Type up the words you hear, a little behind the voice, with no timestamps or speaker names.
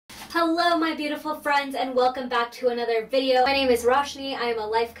Hello my beautiful friends and welcome back to another video. My name is Roshni, I am a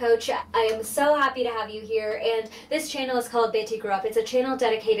life coach. I am so happy to have you here, and this channel is called Beti Grow Up. It's a channel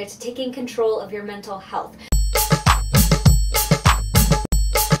dedicated to taking control of your mental health.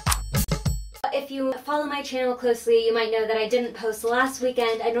 If you follow my channel closely, you might know that I didn't post last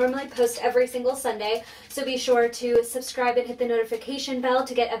weekend. I normally post every single Sunday, so be sure to subscribe and hit the notification bell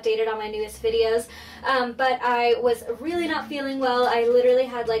to get updated on my newest videos. But I was really not feeling well. I literally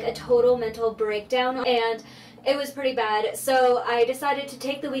had like a total mental breakdown, and it was pretty bad, so I decided to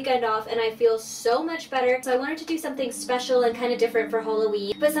take the weekend off, and I feel so much better. So I wanted to do something special and kind of different for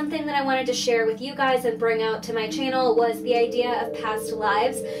Halloween, but something that I wanted to share with you guys and bring out to my channel was the idea of past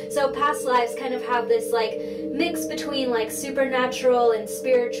lives. So past lives kind of have this like mix between like supernatural and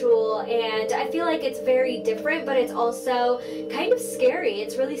spiritual, and I feel like it's very different, but it's also kind of scary.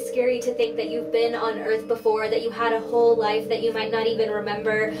 It's really scary to think that you've been on Earth before, that you had a whole life that you might not even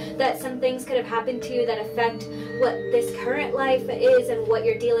remember, that some things could have happened to you that affect what this current life is and what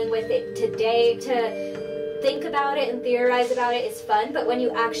you're dealing with today. To think about it and theorize about it is fun, but when you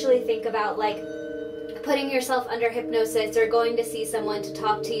actually think about like putting yourself under hypnosis or going to see someone to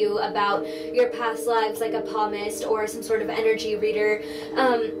talk to you about your past lives, like a palmist or some sort of energy reader,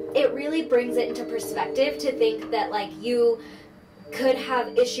 it really brings it into perspective to think that like you could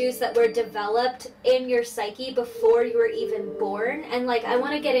have issues that were developed in your psyche before you were even born. And like I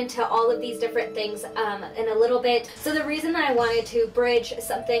want to get into all of these different things in a little bit. So the reason that I wanted to bridge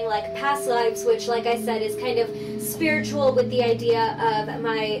something like past lives, which like I said is kind of spiritual, with the idea of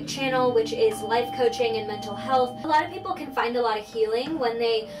my channel, which is life coaching and mental health. A lot of people can find a lot of healing when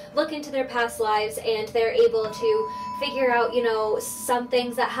they look into their past lives and they're able to figure out, you know, some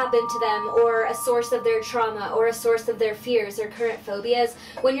things that happened to them, or a source of their trauma, or a source of their fears or current phobias.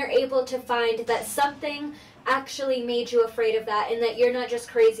 When you're able to find that something actually made you afraid of that, and that you're not just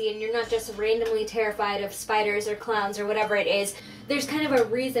crazy and you're not just randomly terrified of spiders or clowns or whatever it is, there's kind of a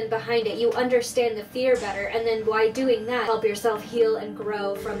reason behind it. You understand the fear better, and then by doing that, help yourself heal and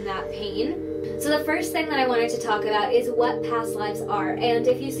grow from that pain. So the first thing that I wanted to talk about is what past lives are. And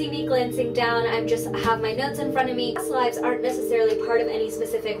if you see me glancing down, I have my notes in front of me. Past lives aren't necessarily part of any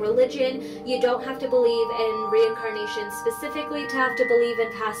specific religion. You don't have to believe in reincarnation specifically to have to believe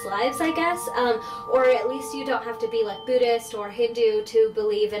in past lives, I guess. Or at least you don't have to be like Buddhist or Hindu to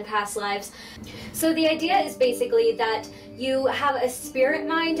believe in past lives. So the idea is basically that you have a spirit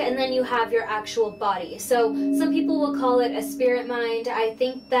mind and then you have your actual body. So some people will call it a spirit mind. I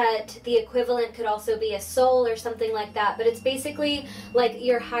think that the equivalent could also be a soul or something like that, but it's basically like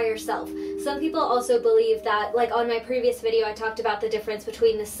your higher self. Some people also believe that, like on my previous video, I talked about the difference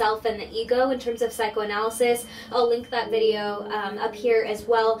between the self and the ego in terms of psychoanalysis. I'll link that video up here as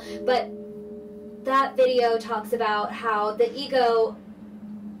well, but that video talks about how the ego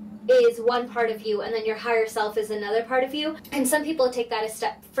is one part of you and then your higher self is another part of you. And some people take that a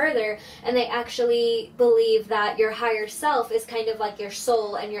step further and they actually believe that your higher self is kind of like your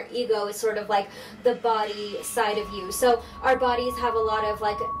soul and your ego is sort of like the body side of you. So our bodies have a lot of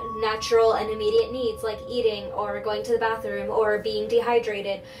like natural and immediate needs, like eating or going to the bathroom or being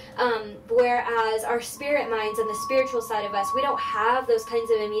dehydrated, whereas our spirit minds and the spiritual side of us, we don't have those kinds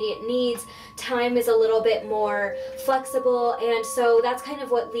of immediate needs. Time is a little bit more flexible, and so that's kind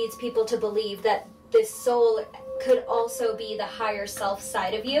of what leads people to believe that this soul could also be the higher self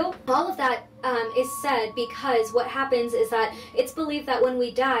side of you. All of that is said because what happens is that it's believed that when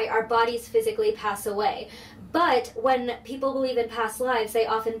we die, our bodies physically pass away. But when people believe in past lives, they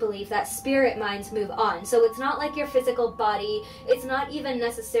often believe that spirit minds move on. So it's not like your physical body, it's not even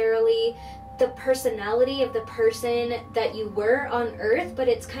necessarily the personality of the person that you were on Earth, but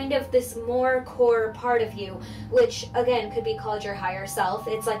it's kind of this more core part of you, which again could be called your higher self.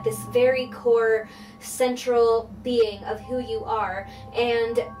 It's like this very core central being of who you are,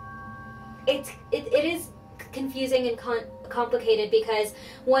 and it is confusing and complicated because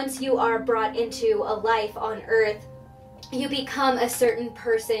once you are brought into a life on Earth, you become a certain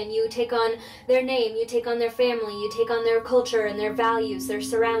person. You take on their name, you take on their family, you take on their culture and their values, their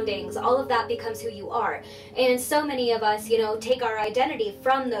surroundings. All of that becomes who you are. And so many of us, you know, take our identity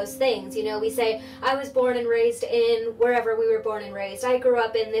from those things. You know, we say, I was born and raised in wherever we were born and raised. I grew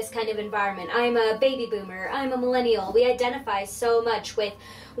up in this kind of environment. I'm a baby boomer. I'm a millennial. We identify so much with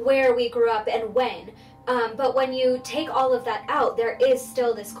where we grew up and when. But when you take all of that out, there is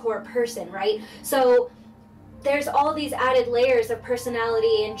still this core person, right? So there's all these added layers of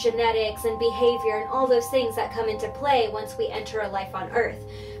personality and genetics and behavior and all those things that come into play once we enter a life on Earth.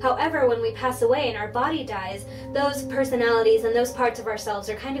 However, when we pass away and our body dies, those personalities and those parts of ourselves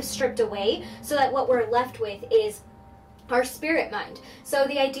are kind of stripped away, so that what we're left with is our spirit mind. So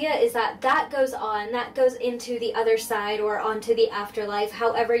the idea is that that goes on, that goes into the other side or onto the afterlife,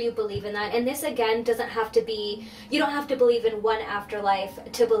 however you believe in that. And this again doesn't have to be, you don't have to believe in one afterlife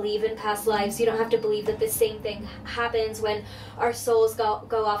to believe in past lives. You don't have to believe that the same thing happens when our souls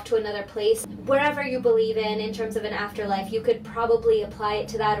go off to another place. Wherever you believe in terms of an afterlife, you could probably apply it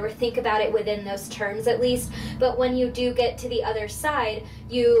to that or think about it within those terms at least. But when you do get to the other side,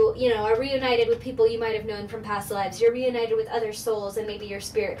 you know, are reunited with people you might have known from past lives. You're reunited with other souls and maybe your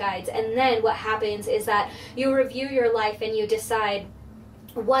spirit guides. And then what happens is that you review your life and you decide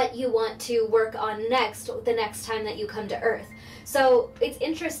what you want to work on next, the next time that you come to Earth. So it's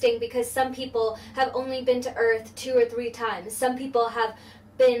interesting because some people have only been to Earth 2 or 3 times. Some people have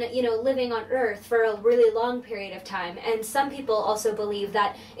been, you know, living on Earth for a really long period of time. And some people also believe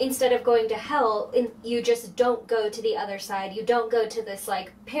that instead of going to hell, you just don't go to the other side. You don't go to this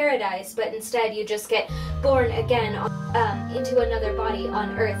like paradise, but instead you just get born again into another body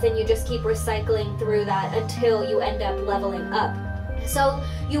on Earth, and you just keep recycling through that until you end up leveling up. So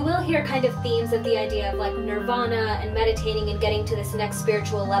you will hear kind of themes of the idea of like nirvana and meditating and getting to this next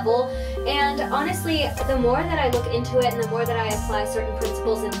spiritual level. And honestly, the more that I look into it and the more that I apply certain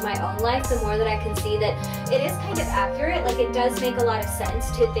principles into my own life, the more that I can see that it is kind of accurate. Like, it does make a lot of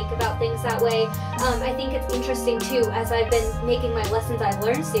sense to think about things that way. I think it's interesting too, as I've been making my Lessons I've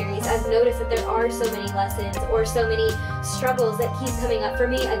Learned series, I've noticed that there are so many lessons or so many struggles that keep coming up for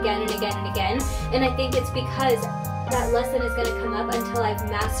me again and again and again. And I think it's because that lesson is going to come up until I've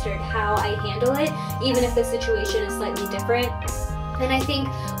mastered how I handle it, even if the situation is slightly different. And I think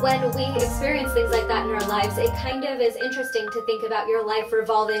when we experience things like that in our lives, it kind of is interesting to think about your life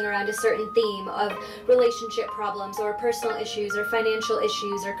revolving around a certain theme of relationship problems or personal issues or financial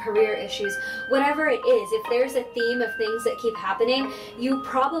issues or career issues. Whatever it is, if there's a theme of things that keep happening, you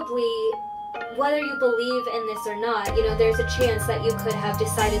probably, whether you believe in this or not, you know, there's a chance that you could have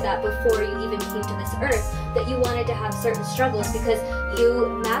decided that before you even came to this earth, that you wanted to have certain struggles, because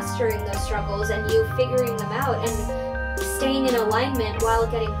you mastering those struggles and you figuring them out and staying in alignment while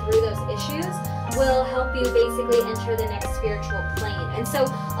getting through those issues will help you basically enter the next spiritual plane. And so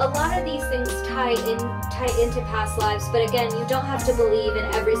a lot of these things tie into past lives, but again, you don't have to believe in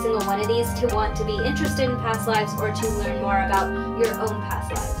every single one of these to want to be interested in past lives or to learn more about your own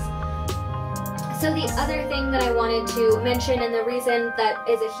past lives. So the other thing that I wanted to mention, and the reason that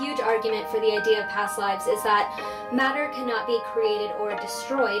is a huge argument for the idea of past lives, is that matter cannot be created or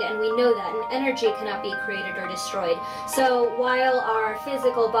destroyed, and we know that, and energy cannot be created or destroyed. So while our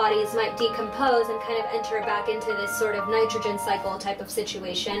physical bodies might decompose and kind of enter back into this sort of nitrogen cycle type of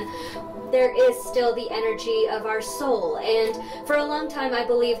situation, there is still the energy of our soul. And for a long time, I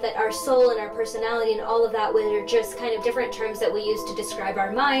believed that our soul and our personality and all of that were just kind of different terms that we use to describe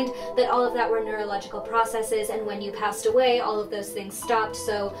our mind, that all of that were neurological processes, and when you passed away, all of those things stopped.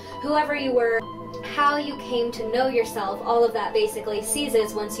 So whoever you were, how you came to know yourself, all of that basically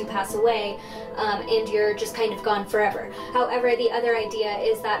ceases once you pass away, and you're just kind of gone forever. However, the other idea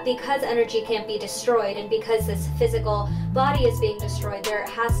is that because energy can't be destroyed, and because this physical body is being destroyed, there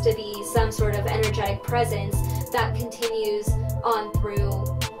has to be some sort of energetic presence that continues on through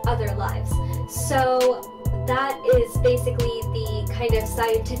other lives. So that is basically the kind of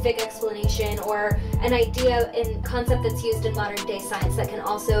scientific explanation, or an idea and concept that's used in modern day science that can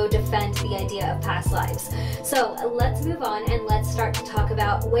also defend the idea of past lives. So let's move on and let's start to talk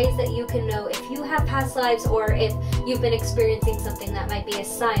about ways that you can know if you have past lives, or if you've been experiencing something that might be a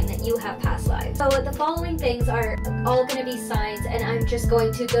sign that you have past lives. So the following things are all going to be signs, and I'm just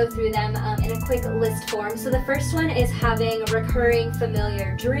going to go through them in a quick list form. So the first one is having recurring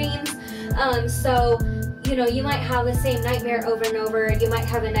familiar dreams. So you know, you might have the same nightmare over and over. You might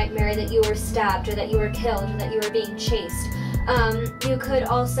have a nightmare that you were stabbed, or that you were killed, or that you were being chased. You could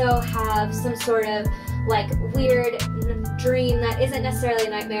also have some sort of like weird dream that isn't necessarily a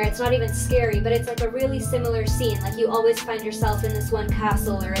nightmare. It's not even scary, but it's like a really similar scene. Like you always find yourself in this one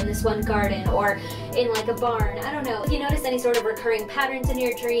castle, or in this one garden, or in like a barn. I don't know. If you notice any sort of recurring patterns in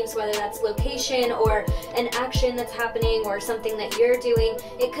your dreams, whether that's location or an action that's happening or something that you're doing,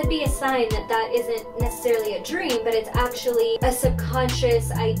 it could be a sign that that isn't necessarily a dream, but it's actually a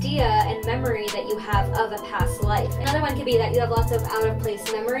subconscious idea and memory that you have of a past life. Another one could be that you have lots of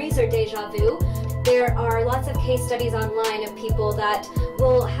out-of-place memories or deja vu. There are lots of case studies online of people that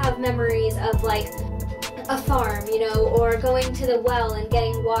will have memories of like a farm, you know, or going to the well and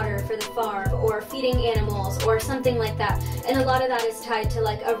getting water for the farm, or feeding animals, or something like that. And a lot of that is tied to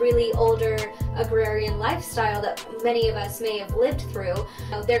like a really older agrarian lifestyle that many of us may have lived through.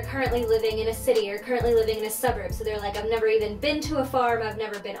 They're currently living in a city or currently living in a suburb, so they're like, I've never even been to a farm, I've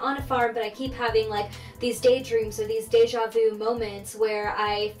never been on a farm, but I keep having like these daydreams or these deja vu moments where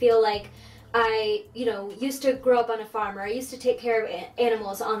I feel like I, you know, used to grow up on a farm, or I used to take care of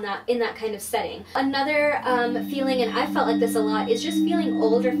animals in that kind of setting. Another feeling, and I felt like this a lot, is just feeling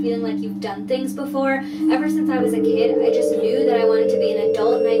old or feeling like you've done things before. Ever since I was a kid, I just knew that I wanted to be an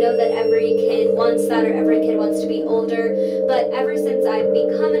adult, and I know that every kid wants that, or every kid wants to be older. But ever since I've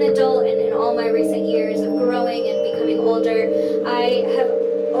become an adult, and in all my recent years of growing and becoming older, I have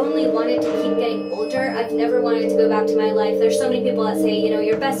only wanted to keep getting older. I've never wanted to go back to my life. There's so many people that say, you know,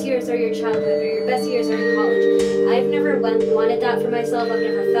 your best years are your childhood, or your best years are in college. I've never wanted that for myself. I've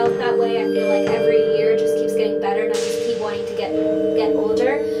never felt that way. I feel like every year just keeps getting better, and I just keep wanting to get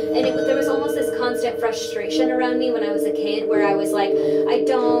older. And there was almost this constant frustration around me when I was a kid, where I was like, I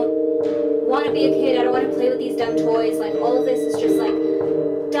don't want to be a kid. I don't want to play with these dumb toys. Like, all of this is just like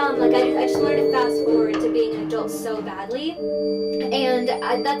dumb. Like, I just wanted to fast forward to being an adult so badly. And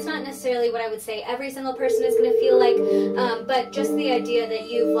that's not necessarily what I would say every single person is going to feel like, but just the idea that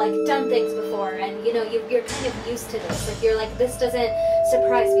you've like done things before, and you know, you're kind of used to this. Like, you're like, this doesn't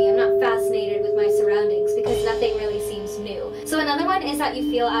surprise me. I'm not fascinated with my surroundings because nothing really seems new. So another one is that you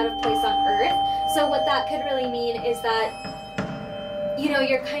feel out of place on Earth. So what that could really mean is that, you know,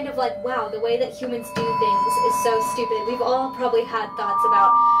 you're kind of like, wow, the way that humans do things is so stupid. We've all probably had thoughts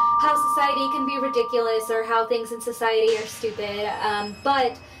about how society can be ridiculous, or how things in society are stupid,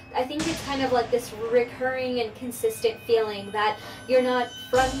 but I think it's kind of like this recurring and consistent feeling that you're not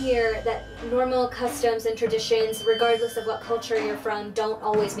from here, that normal customs and traditions, regardless of what culture you're from, don't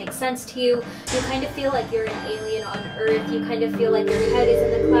always make sense to you. You kind of feel like you're an alien on Earth. You kind of feel like your head is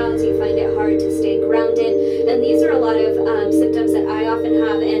in the clouds. You find it hard to stay grounded. And these are a lot of symptoms that I often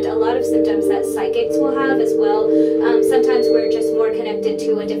have, and a lot of symptoms that psychics will have as well. Sometimes we're just more connected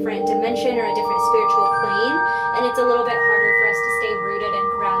to a different dimension or a different spiritual plane, and it's a little bit harder for us to stay rooted and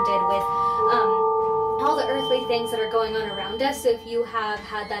grounded with all the earthly things that are going on around us. So if you have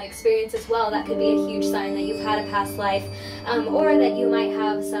had that experience as well, that could be a huge sign that you've had a past life, or that you might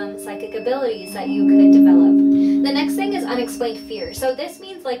have some psychic abilities that you could develop. The next thing is unexplained fear. So this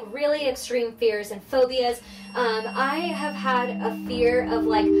means like really extreme fears and phobias. I have had a fear of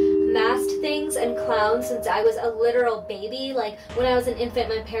like masked things and clowns since I was a literal baby. Like, when I was an infant,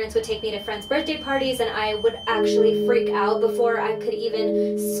 my parents would take me to friends' birthday parties, and I would actually freak out before I could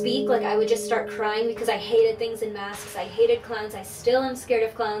even speak. Like, I would just start crying because I hated things in masks. I hated clowns. I still am scared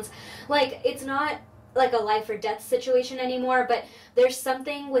of clowns. Like, it's not like a life or death situation anymore, but there's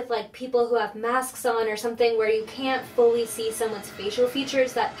something with like people who have masks on or something where you can't fully see someone's facial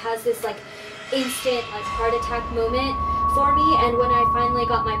features that has this like instant like heart attack moment for me. And when I finally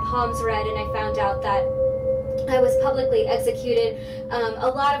got my palms read and I found out that I was publicly executed,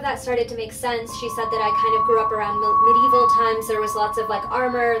 a lot of that started to make sense. She said that I kind of grew up around medieval times. There was lots of like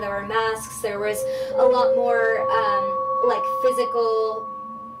armor, there were masks, there was a lot more like physical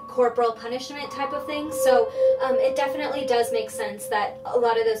corporal punishment type of thing. So it definitely does make sense that a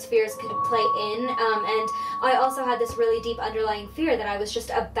lot of those fears could play in. And I also had this really deep underlying fear that I was just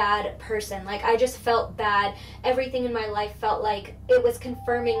a bad person. Like, I just felt bad. Everything in my life felt like it was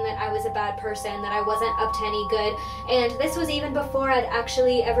confirming that I was a bad person, that I wasn't up to any good. And this was even before I'd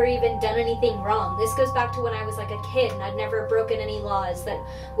actually ever even done anything wrong. This goes back to when I was like a kid and I'd never broken any laws, that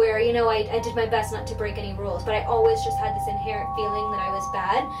where, you know, I did my best not to break any rules, but I always just had this inherent feeling that I was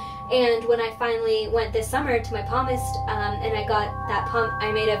bad. And when I finally went this summer to my palmist, and I got that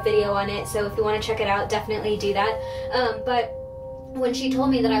I made a video on it, so if you want to check it out, definitely do that. But when she told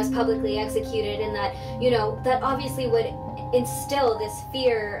me that I was publicly executed, and that, you know, that obviously would instill this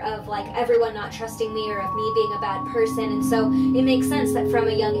fear of like everyone not trusting me or of me being a bad person. And so it makes sense that from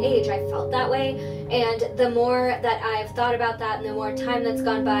a young age I felt that way. And the more that I've thought about that and the more time that's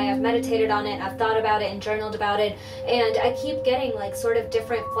gone by, I've meditated on it, I've thought about it and journaled about it, and I keep getting like sort of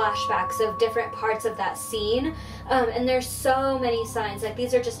different flashbacks of different parts of that scene. And there's so many signs, like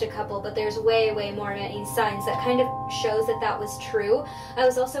these are just a couple, but there's way more many signs that kind of shows that that was true. I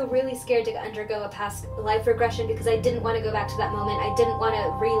was also really scared to undergo a past life regression because I didn't want to go back back to that moment. I didn't want to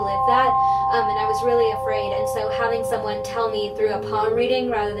relive that, and I was really afraid. And so having someone tell me through a palm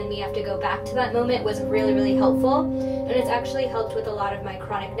reading rather than me have to go back to that moment was really, really helpful. And it's actually helped with a lot of my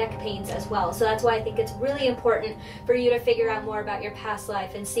chronic neck pains as well. So that's why I think it's really important for you to figure out more about your past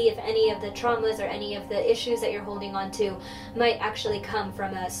life and see if any of the traumas or any of the issues that you're holding on to might actually come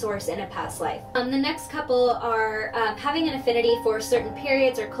from a source in a past life. The next couple are having an affinity for certain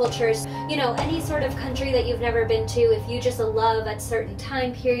periods or cultures. You know, any sort of country that you've never been to, if you just love a certain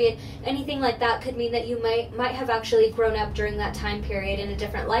time period, anything like that could mean that you might have actually grown up during that time period in a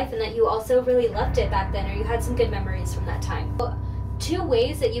different life, and that you also really loved it back then, or you had some good memories from that time. Two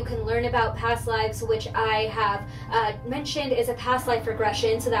ways that you can learn about past lives, which I have mentioned, is a past life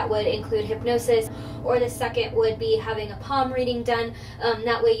regression. So that would include hypnosis, or the second would be having a palm reading done.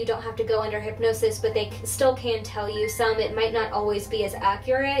 That way you don't have to go under hypnosis, but they still can tell you some. It might not always be as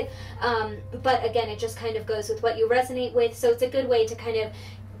accurate, but again, it just kind of goes with what you resonate with. So it's a good way to kind of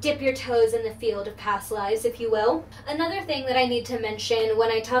dip your toes in the field of past lives, if you will. Another thing that I need to mention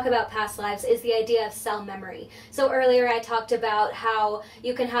when I talk about past lives is the idea of cell memory. So earlier I talked about how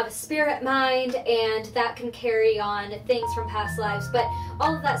you can have a spirit mind and that can carry on things from past lives, but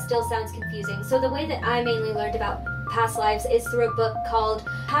all of that still sounds confusing. So the way that I mainly learned about past lives is through a book called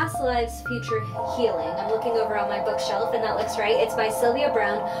Past Lives Future Healing. I'm looking over on my bookshelf and that looks right. It's by Sylvia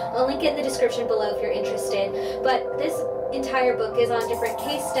Brown. I'll link it in the description below if you're interested. But this entire book is on different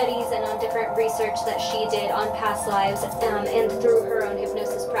case studies and on different research that she did on past lives and through her own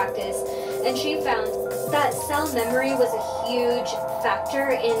hypnosis practice. And she found that cell memory was a huge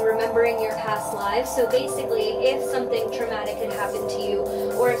factor in remembering your past lives. So basically, if something traumatic had happened to you,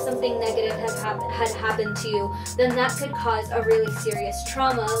 or if something negative had happened to you, then that could cause a really serious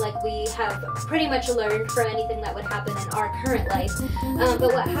trauma, like we have pretty much learned for anything that would happen in our current life.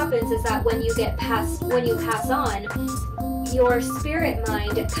 But what happens is that when you pass on, your spirit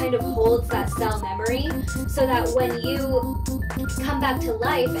mind kind of holds that cell memory, so that when you come back to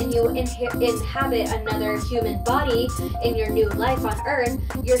life and you inhabit another human body in your new life on Earth,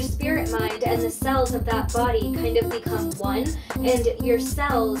 your spirit mind and the cells of that body kind of become one, and your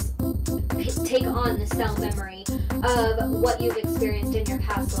cells take on the cell memory of what you've experienced in your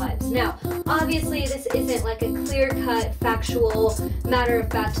past lives. Now, obviously, this isn't like a clear-cut, factual,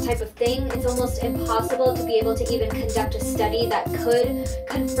 matter-of-fact type of thing. It's almost impossible to be able to even conduct a study that could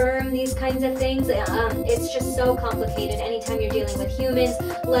confirm these kinds of things. It's just so complicated anytime you're dealing with humans,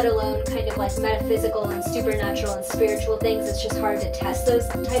 let alone kind of like metaphysical and supernatural and spiritual things. It's just hard to test those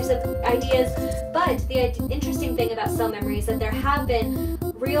types of ideas. But the interesting thing about cell memory is that there have been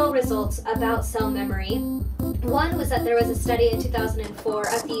real results about cell memory. One was that there was a study in 2004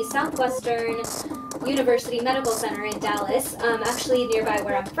 at the Southwestern University Medical Center in Dallas, actually nearby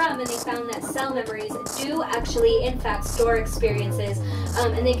where I'm from, and they found that cell memories do actually, in fact, store experiences,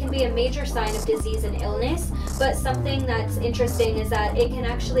 and they can be a major sign of disease and illness. But something that's interesting is that it can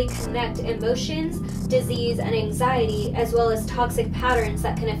actually connect emotions, disease, and anxiety, as well as toxic patterns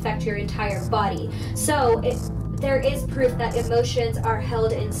that can affect your entire body. So there is proof that emotions are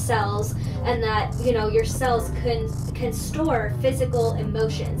held in cells, and that, you know, your cells can store physical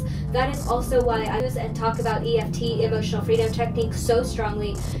emotions. That is also why I use and talk about EFT, emotional freedom technique, so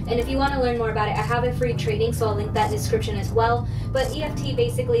strongly. And if you want to learn more about it, I have a free training, so I'll link that in the description as well. But EFT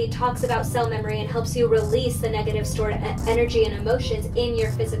basically talks about cell memory and helps you release the negative stored energy and emotions in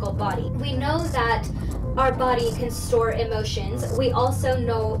your physical body. We know that our body can store emotions. We also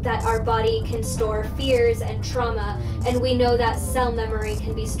know that our body can store fears and trauma, and we know that cell memory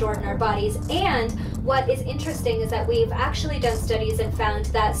can be stored in our bodies. And what is interesting is that we've actually done studies and found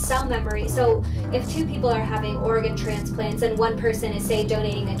that cell memory, so if two people are having organ transplants and one person is, say,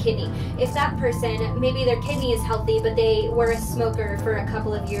 donating a kidney, if that person, maybe their kidney is healthy, but they were a smoker for a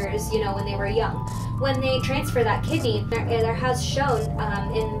couple of years, you know, when they were young, when they transfer that kidney, there has shown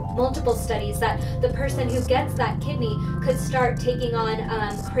in multiple studies that the person who gets that kidney could start taking on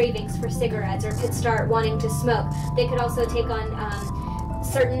cravings for cigarettes, or could start wanting to smoke. They could also take on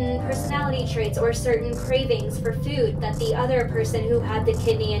certain personality traits or certain cravings for food that the other person who had the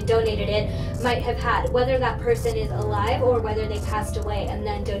kidney and donated it might have had, whether that person is alive or whether they passed away and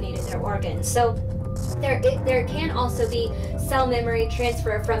then donated their organs. So there can also be cell memory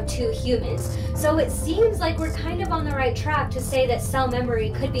transfer from two humans. So it seems like we're kind of on the right track to say that cell memory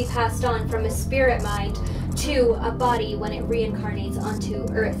could be passed on from a spirit mind to a body when it reincarnates onto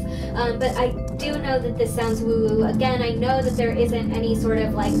Earth. But I do know that this sounds woo-woo. Again, I know that there isn't any sort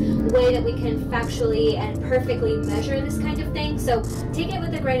of like way that we can factually and perfectly measure this kind of thing, so take it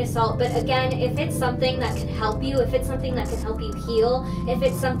with a grain of salt. But again, if it's something that can help you, if it's something that can help you heal, if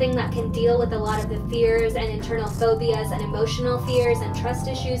it's something that can deal with a lot of the fears and internal phobias and emotional fears and trust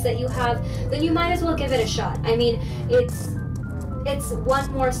issues that you have, then you might as well give it a shot. I mean, it's one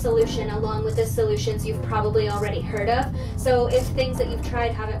more solution along with the solutions you've probably already heard of. So if things that you've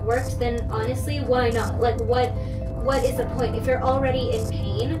tried haven't worked, then honestly, why not? Like, what is the point? If you're already in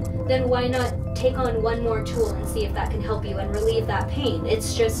pain, then why not take on one more tool and see if that can help you and relieve that pain? It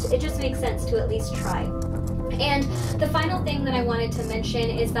just makes sense to at least try. And the final thing that I wanted to mention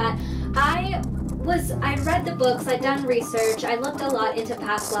is that I read the books, I'd done research, I looked a lot into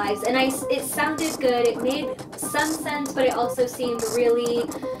past lives, and it sounded good, it made some sense, but it also seemed really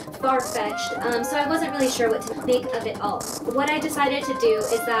far-fetched, so I wasn't really sure what to make of it all. What I decided to do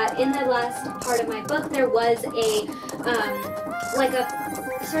is that in the last part of my book, there was a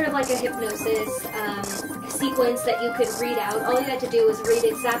sort of like a hypnosis sequence that you could read out. All you had to do was read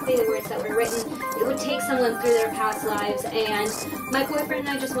exactly the words that were written. It would take someone through their past lives, and my boyfriend and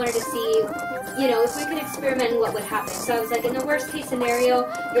I just wanted to see, you know, if we could experiment, what would happen. So I was like, in the worst case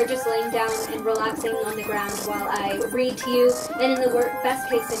scenario, you're just laying down and relaxing on the ground while I read to you, and in the best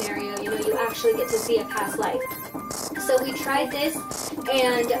case scenario, you know, you actually get to see a past life. So we tried this,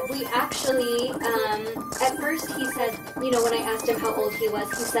 and we actually, at first he said, you know, when I asked him how old he was,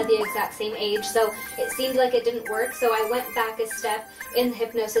 he said the exact same age, so it seemed like it didn't work, so I went back a step in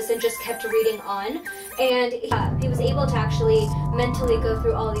hypnosis and just kept reading on, and he was able to actually mentally go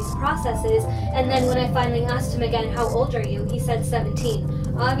through all these processes, and then when I finally asked him again, how old are you, he said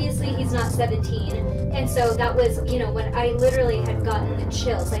 17. Obviously he's not 17, and so that was, you know, when I literally had gotten the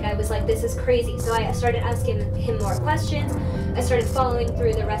chills, like I was like, this is crazy. So I started asking him more questions, I started following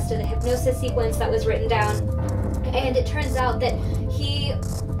through the rest of the hypnosis sequence that was written down, and it turns out that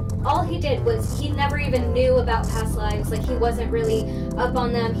all he did was, he never even knew about past lives, like he wasn't really up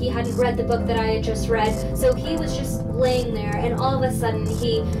on them, he hadn't read the book that I had just read, so he was just laying there, and all of a sudden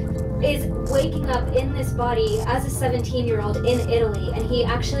he is waking up in this body as a 17-year-old in Italy, and he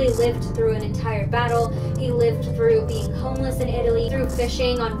actually lived through an entire battle. He lived through being homeless in Italy, through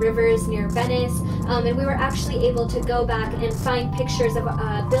fishing on rivers near Venice, and we were actually able to go back and find pictures of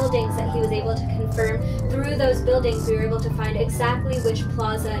buildings that he was able to confirm. Through those buildings, we were able to find exactly which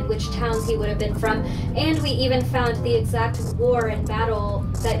plaza and which towns he would have been from, and we even found the exact war and battle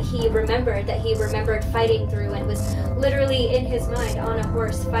that he remembered fighting through, and was literally in his mind on a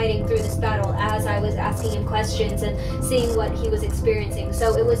horse fighting through this battle as I was asking him questions and seeing what he was experiencing.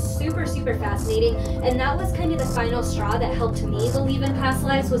 So it was super, super fascinating, and that was kind of the final straw that helped me believe in past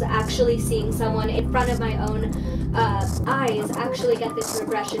lives, was actually seeing someone in front of my own eyes actually get this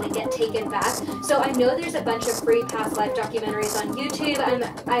regression and get taken back. So I know there's a bunch of free past life documentaries on YouTube.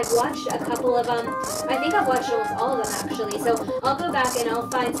 I've watched a couple of them. I think I've watched almost all of them actually. So I'll go back and I'll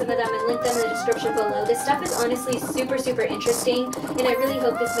find some of them and link them in the description below. This stuff is honestly super, super interesting, and I really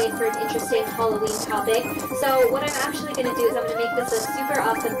hope this made for an interesting Halloween topic. So what I'm actually going to do is I'm going to make this a super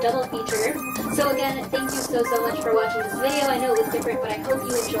awesome double feature. So again, thank you so much for watching this video. I know it was different, but I hope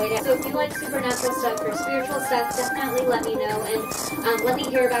you enjoyed it. So if you like supernatural stuff or spiritual stuff, definitely let me know, and let me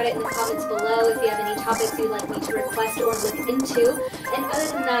hear about it in the comments below if you have any topics you'd like me to request or look into. And other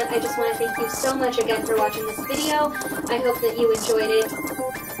than that, I just want to thank you so much again for watching this video. I hope that you enjoyed it.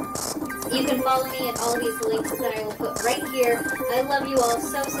 You can follow me at all these links that I will put right here. I love you all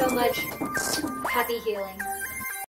so, so much. Happy healing.